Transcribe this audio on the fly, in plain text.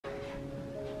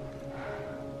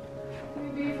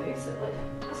Maybe if I sit like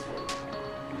this way.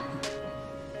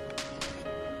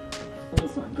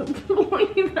 That's not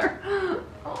good either.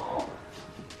 Oh.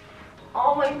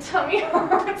 Oh, my tummy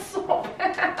hurts so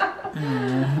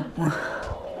bad.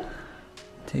 Oh.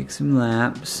 Take some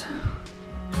laps.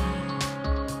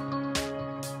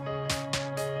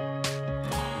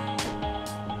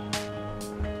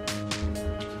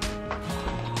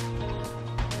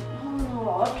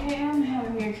 Oh, okay, I'm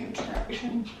having a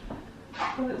contraction,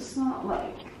 but it's not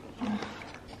like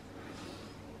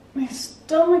my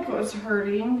stomach was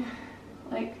hurting,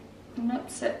 like an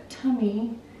upset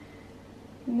tummy.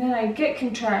 And then I get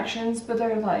contractions, but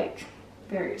they're like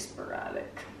very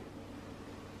sporadic.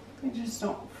 They just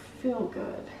don't feel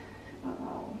good at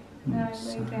all. And then I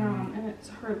lay down and it's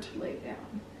hard to lay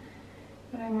down.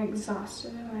 But I'm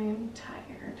exhausted and I am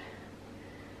tired.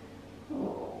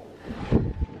 Oh.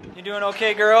 You doing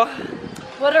okay, girl?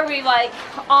 What are we, like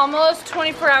almost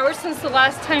 24 hours since the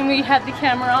last time we had the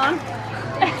camera on?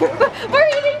 We're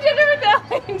eating dinner with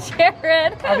Ellie and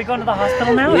Jared. Are we going to the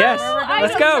hospital now? Yes.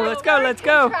 Let's go. Let's go. Let's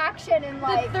go. Contraction in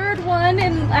like The third one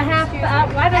in a half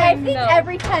hour. I think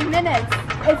every 10 minutes.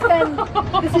 It's been.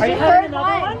 This is Are you your having third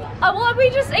another one. Well, we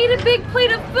just ate a big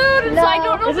plate of food, and so I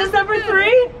don't know. Is if this it's number food.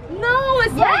 3? No,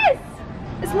 it's Yes.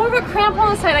 it's more of a cramp on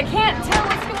the side. I can't tell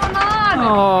what's going on.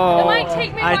 Oh, It might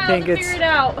take me a while to figure it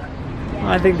out.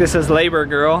 I think this is labor,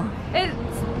 girl.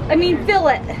 I mean, feel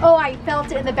it. Oh, I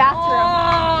felt it in the bathroom.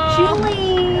 Oh.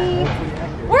 Julie.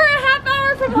 We're a half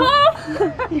hour from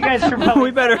home. You guys should probably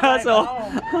We better hustle.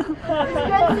 Good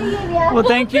seeing you. Well,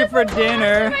 thank you for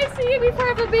dinner. I see you before I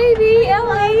have a baby,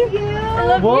 Ellie. I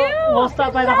love you. We'll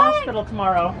stop by the hospital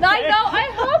tomorrow. I know, I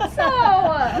hope so.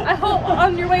 I hope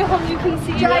on your way home you can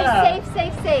see Drive us.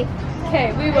 safe, safe, safe.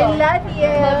 Okay, we will. I love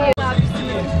you.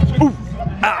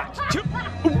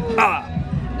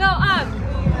 No,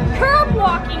 curb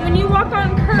walking, when you walk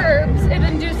on curbs, it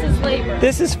induces labor.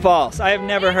 This is false. I have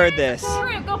never heard this.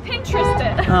 Go Pinterest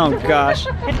it. Oh gosh.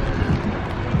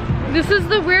 This is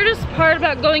the weirdest part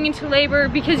about going into labor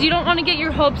because you don't want to get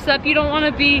your hopes up. You don't want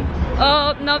to be,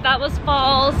 oh, no, that was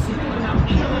false.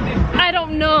 I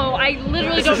don't know. I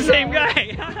literally don't know. It's the same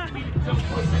guy.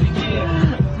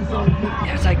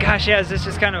 It's like, gosh, yeah, this is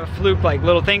just kind of a fluke like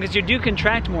little thing because you do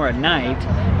contract more at night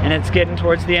and it's getting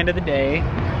towards the end of the day.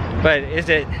 But is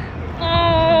it?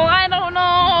 Oh, I don't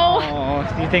know.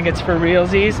 Oh, do you think it's for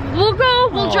realsies? We'll go,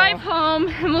 we'll drive home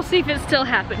and we'll see if it's still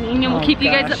happening and we'll keep you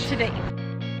guys up to date.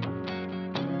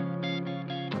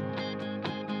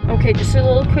 Okay, just a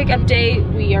little quick update.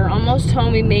 We are almost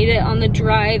home. We made it on the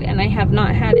drive and I have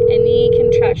not had any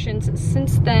contractions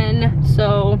since then.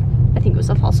 So I think it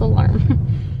was a false alarm.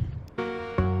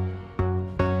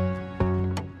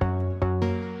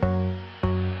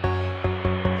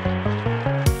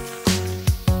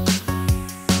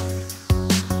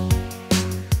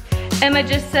 Emma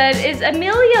just said, is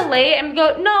Amelia late? And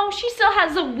go, no, she still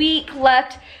has a week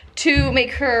left to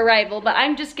make her arrival, but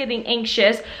I'm just getting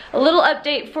anxious. A little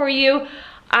update for you.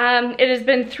 It has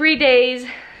been 3 days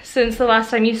since the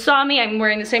last time you saw me. I'm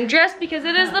wearing the same dress because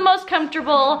it is the most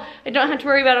comfortable. I don't have to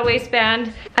worry about a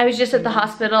waistband. I was just at the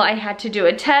hospital. I had to do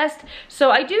a test.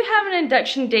 So I do have an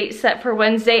induction date set for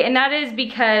Wednesday, and that is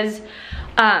because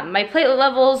my platelet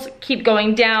levels keep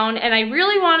going down, and I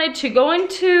really wanted to go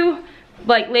into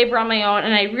like labor on my own,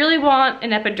 and I really want an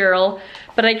epidural,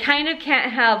 but I kind of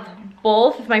can't have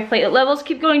both if my platelet levels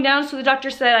keep going down. So the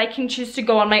doctor said I can choose to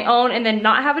go on my own and then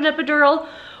not have an epidural,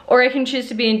 or I can choose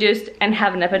to be induced and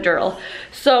have an epidural.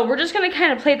 So we're just gonna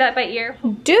kind of play that by ear.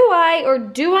 Do I or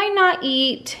do I not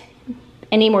eat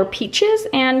any more peaches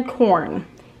and corn?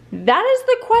 That is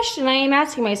the question I am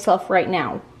asking myself right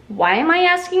now. Why am I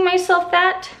asking myself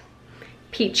that?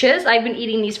 Peaches, I've been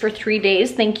eating these for 3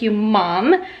 days, thank you,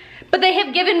 Mom. But they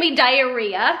have given me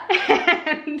diarrhea,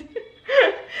 and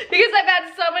because I've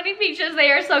had so many peaches, they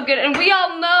are so good. And we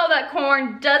all know that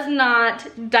corn does not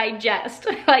digest.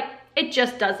 Like, it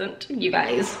just doesn't, you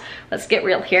guys. Let's get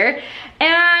real here.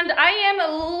 And I am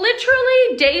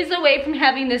literally days away from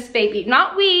having this baby.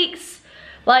 Not weeks,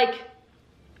 like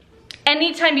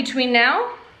anytime between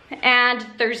now and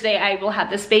Thursday I will have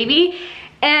this baby.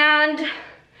 And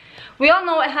we all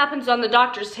know what happens on the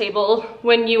doctor's table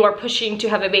when you are pushing to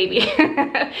have a baby.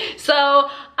 So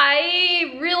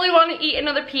I really want to eat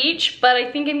another peach, but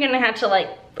I think I'm gonna have to like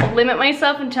limit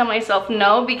myself and tell myself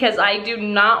no, because I do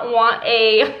not want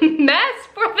a mess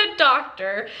for the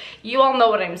doctor. You all know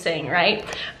what I'm saying, right?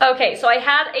 Okay, so I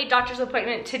had a doctor's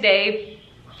appointment today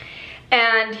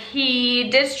and he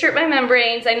did strip my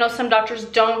membranes. I know some doctors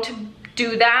don't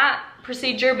do that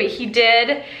procedure, but he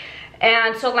did.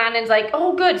 And so Landon's like,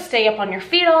 oh good, stay up on your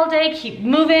feet all day, keep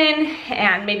moving,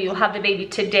 and maybe we'll have the baby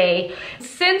today.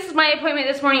 Since my appointment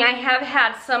this morning, I have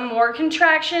had some more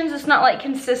contractions. It's not like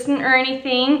consistent or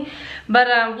anything, but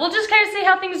we'll just kind of see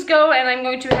how things go, and I'm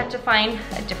going to have to find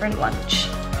a different lunch.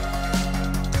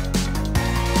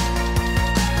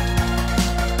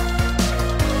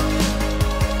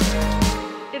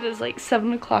 It is like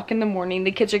 7 o'clock in the morning.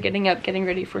 The kids are getting up, getting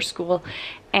ready for school,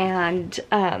 and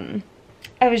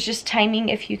I was just timing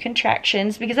a few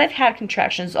contractions because I've had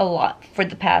contractions a lot for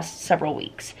the past several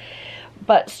weeks.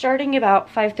 But starting about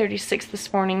 5:36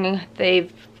 this morning,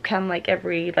 they've come like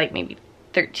every maybe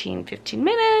 13, 15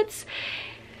 minutes.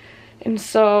 And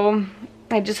so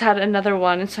I just had another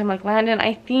one. And so I'm like, Landon,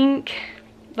 I think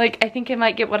I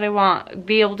might get what I want,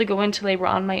 be able to go into labor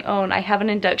on my own. I have an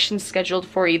induction scheduled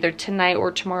for either tonight or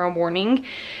tomorrow morning,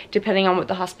 depending on what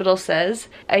the hospital says.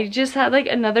 I just had like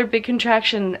another big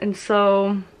contraction, and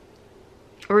so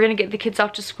we're gonna get the kids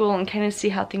off to school and kind of see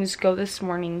how things go this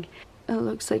morning. It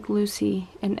looks like Lucy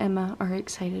and Emma are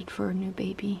excited for a new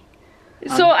baby.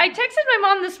 So I texted my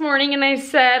mom this morning and I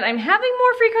said, I'm having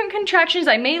more frequent contractions.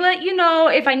 I may let you know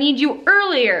if I need you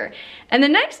earlier. And the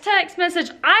next text message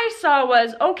I saw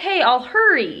was, okay, I'll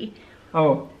hurry.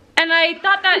 Oh. And I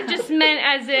thought that just meant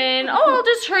as in, oh, I'll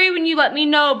just hurry when you let me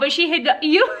know. But she had, my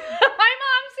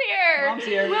mom's here. Mom's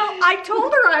here. Well, I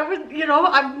told her I was, you know,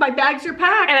 my bags are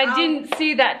packed. And I didn't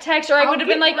see that text, or I would have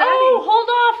been like, oh, hold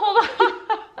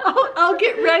off. I'll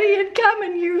get ready and come,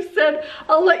 and you said,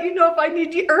 I'll let you know if I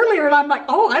need you earlier, and I'm like,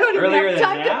 oh, I don't even have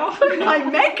time to put my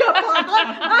makeup on.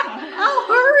 I'll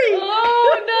hurry.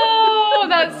 Oh no,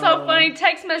 that's so funny.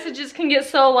 Text messages can get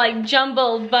so like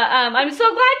jumbled, but I'm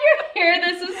so glad you're here.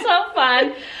 This is so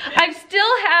fun. I've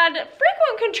still had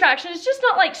frequent contractions, just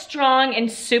not like strong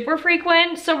and super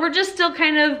frequent, so we're just still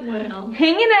kind of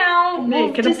hanging out.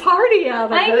 Making a party out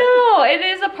of it. I know, it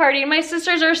is a party. My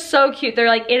sisters are so cute. They're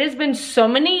like, it has been so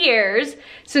many years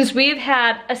since we've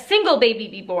had a single baby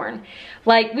be born.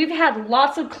 Like, we've had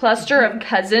lots of cluster of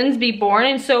cousins be born,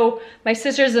 and so my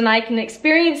sisters and I can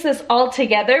experience this all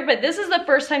together, but this is the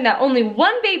first time that only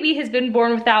one baby has been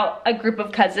born without a group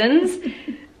of cousins. And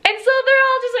so they're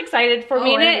all just excited for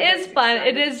me, and it is fun.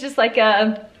 Excited. It is just like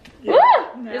a,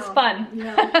 it's fun.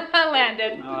 No.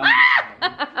 Landon.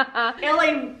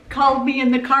 Ellie called me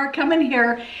in the car coming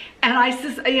here, and I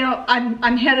says, you know,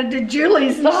 I'm headed to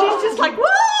Julie's, and she's just like, woo!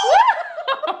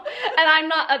 And I'm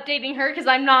not updating her because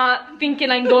I'm not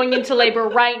thinking I'm going into labor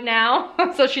right now.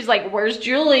 So she's like, where's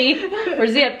Julie?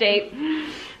 Where's the update?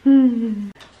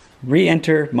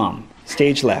 Re-enter mom.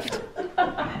 Stage left.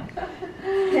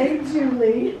 Hey,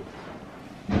 Julie.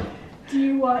 Do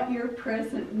you want your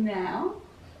present now,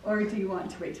 or do you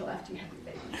want to wait till after you have your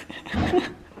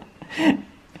baby?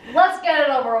 Let's get it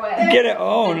over with. Get it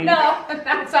on. No,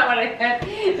 that's not what I meant.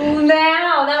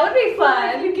 Now, that would be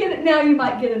fun. If you get it now, you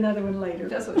might get another one later.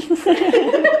 That's what she said.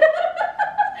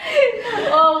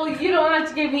 Oh, you don't have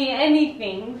to give me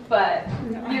anything, but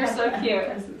you're so cute.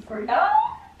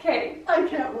 Oh, okay. I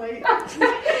can't wait.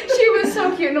 She was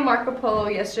so cute in a Marco Polo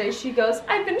yesterday. She goes,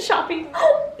 I've been shopping.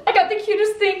 Oh, I got the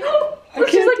cutest thing. Oh,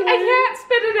 she's like, I can't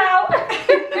spit it out.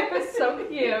 It was so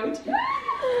cute.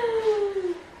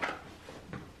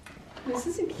 This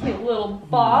is a cute little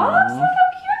box. Look how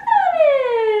cute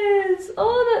that is.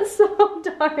 Oh, that's so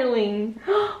darling.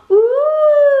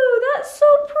 Ooh, that's so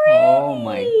pretty. Oh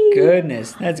my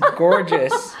goodness, that's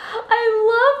gorgeous. I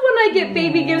love when I get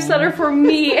baby gifts that are for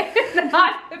me and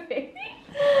not the baby.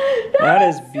 That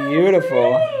is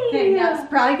beautiful. Okay, now it's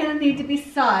probably going to need to be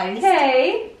sized.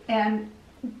 Okay. And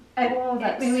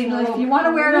that's if you want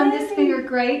to wear it on this finger,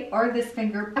 great, or this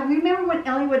finger. I remember when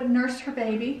Ellie would nurse her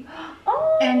baby.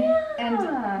 Oh,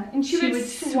 and she would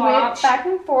swap switch back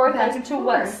and forth as to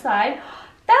what side.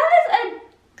 That is a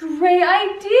great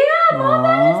idea, Mom.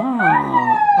 That is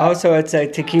perfect. Oh, so it's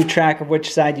to keep track of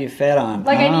which side you fed on.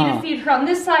 Like I need to feed her on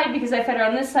this side because I fed her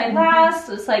on this side last.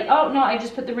 So it's like, oh no, I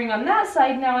just put the ring on that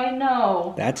side. Now I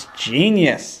know. That's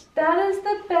genius. That is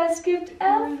the best gift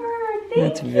ever. Thank you.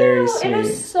 That's very sweet. It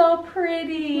is so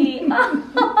pretty.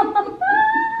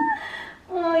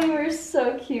 Oh, you are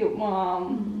so cute,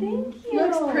 Mom. Thank you.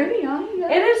 Looks pretty on you.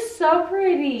 It is so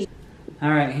pretty. All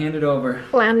right, hand it over.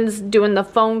 Landon's doing the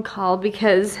phone call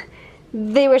because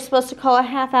they were supposed to call a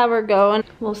half hour ago, and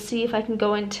we'll see if I can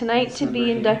go in tonight to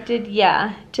be inducted.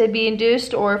 Yeah, to be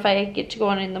induced, or if I get to go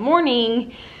in the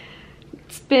morning.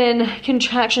 It's been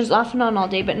contractions off and on all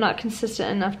day, but not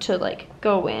consistent enough to like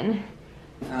go in.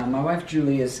 My wife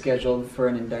Julie is scheduled for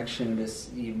an induction this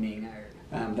evening.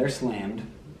 They're slammed,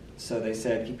 so they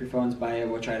said keep your phones by you.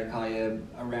 We'll try to call you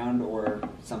around or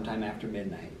sometime after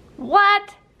midnight.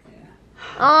 What? Yeah.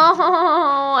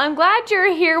 Oh, I'm glad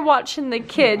you're here watching the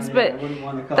kids, but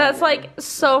that's like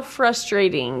so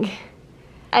frustrating.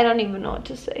 I don't even know what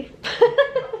to say.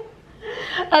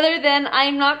 Other than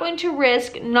I'm not going to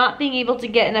risk not being able to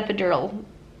get an epidural.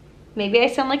 Maybe I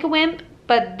sound like a wimp,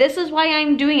 but this is why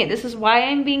I'm doing it. This is why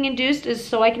I'm being induced, is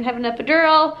so I can have an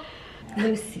epidural.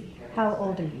 Lucy, how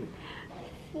old are you?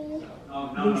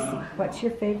 Lucy, what's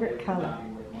your favorite color?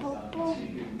 Purple.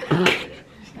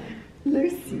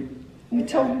 Lucy, you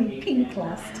told me pink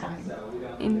last time.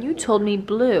 And you told me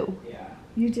blue.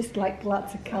 You just like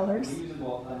lots of colors?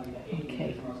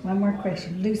 Okay, one more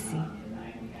question. Lucy,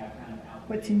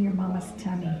 what's in your mama's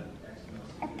tummy?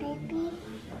 A baby.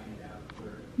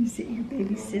 Is it your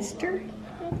baby sister?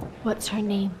 What's her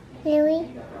name? Millie.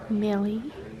 Millie.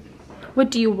 What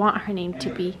do you want her name to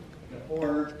be?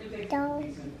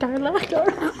 Darla?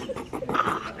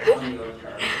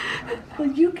 Well,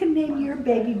 you can name your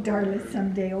baby Darla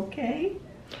someday, okay?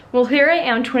 Well, here I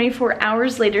am 24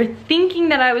 hours later, thinking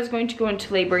that I was going to go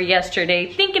into labor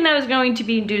yesterday, thinking I was going to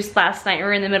be induced last night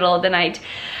or in the middle of the night.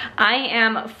 I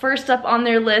am first up on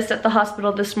their list at the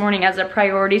hospital this morning as a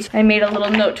priority. So I made a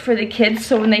little note for the kids,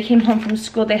 so when they came home from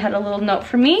school, they had a little note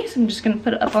for me. So I'm just gonna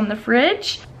put it up on the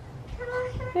fridge.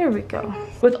 There we go.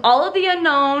 With all of the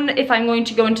unknown, if I'm going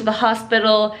to go into the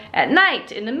hospital at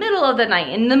night, in the middle of the night,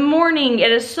 in the morning,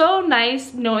 it is so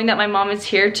nice knowing that my mom is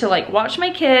here to like watch my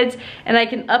kids and I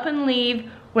can up and leave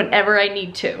whenever I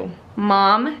need to.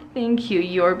 Mom, thank you.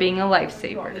 You're being a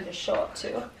lifesaver to show up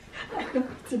to.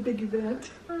 It's a big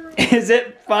event. Is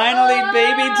it finally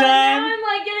baby time? I'm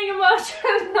like getting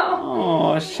emotional.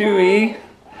 Oh, Shuey.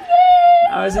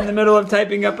 I was in the middle of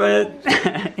typing up a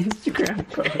Instagram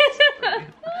post.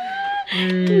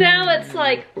 Now it's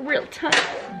like real time.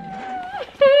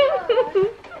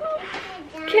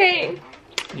 Okay.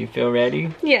 You feel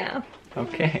ready? Yeah.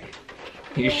 Okay.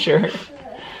 You sure?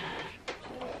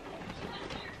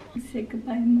 Say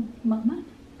goodbye, Mama.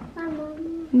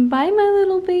 Bye, my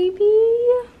little baby.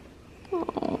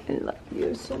 Oh, I love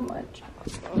you so much.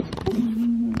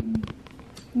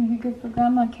 You're good for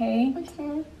Grandma, okay?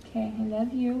 Okay. Okay, I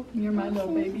love you. You're my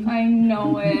little baby. I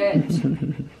know it.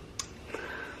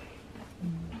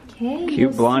 Okay.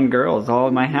 Cute blonde girls all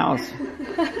in my house.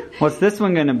 What's this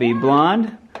one gonna be?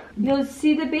 Blonde? You'll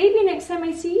see the baby next time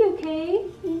I see you, okay?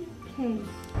 Okay.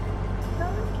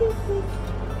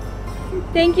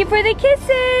 Thank you for the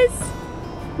kisses.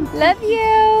 Love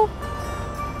you.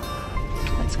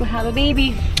 Let's go have a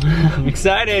baby. I'm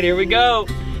excited. Here we go.